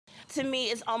to me,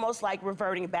 it's almost like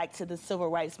reverting back to the civil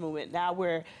rights movement. Now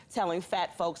we're telling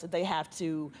fat folks that they have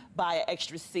to buy an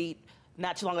extra seat.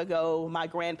 Not too long ago, my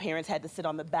grandparents had to sit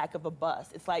on the back of a bus.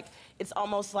 It's like, it's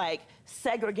almost like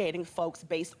segregating folks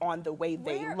based on the way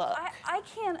they look. I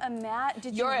can't imagine.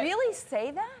 Did you really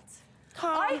say that?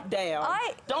 Calm down.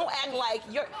 Don't act like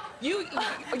you're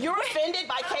offended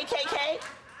by KKK.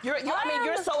 I mean,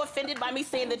 you're so offended by me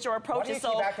saying that your approach is so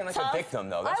tough. Why do you keep acting like a victim,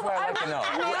 though? That's what I'd like to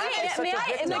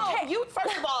know.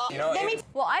 First of all,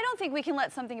 well, I don't think we can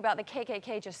let something about the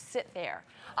KKK just sit there.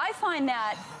 I find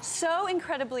that so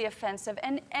incredibly offensive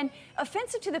and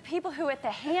offensive to the people who, at the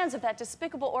hands of that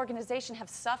despicable organization, have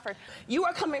suffered. You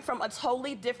are coming from a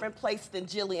totally different place than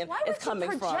Jillian is coming from. Why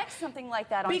would you project something like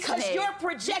that on Because me? you're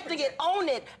projecting it, own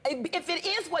it. If it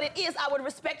is what it is, I would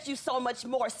respect you so much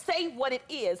more. Say what it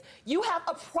is. You have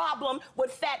a problem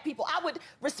with fat people. I would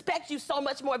respect you so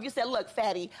much more if you said, look,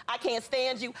 fatty, I can't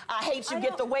stand you. I hate you.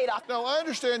 Get the weight off. No, I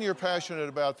understand you're passionate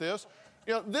about this.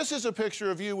 You know, this is a picture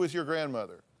of you with your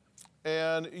grandmother.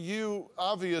 And you I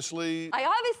obviously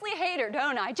hate her,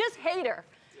 don't I? Just hate her.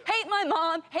 Hate my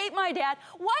mom, hate my dad.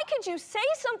 Why could you say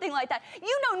something like that?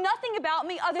 You know nothing about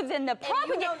me other than the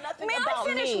propaganda. You know nothing May about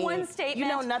I finish me. one statement? You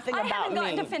know nothing about me. I haven't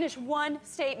gotten to finish one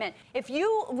statement. If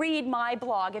you read my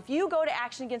blog, if you go to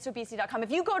actionagainstobesity.com, if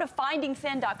you go to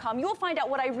findingthin.com, you'll find out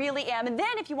what I really am. And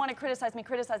then if you want to criticize me,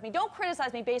 criticize me. Don't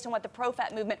criticize me based on what the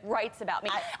pro-fat movement writes about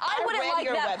me. I wouldn't like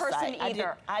that person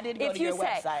either. I did go to your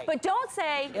website. But don't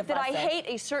say that I hate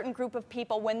a certain group of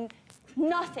people when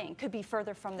nothing could be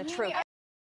further from the truth.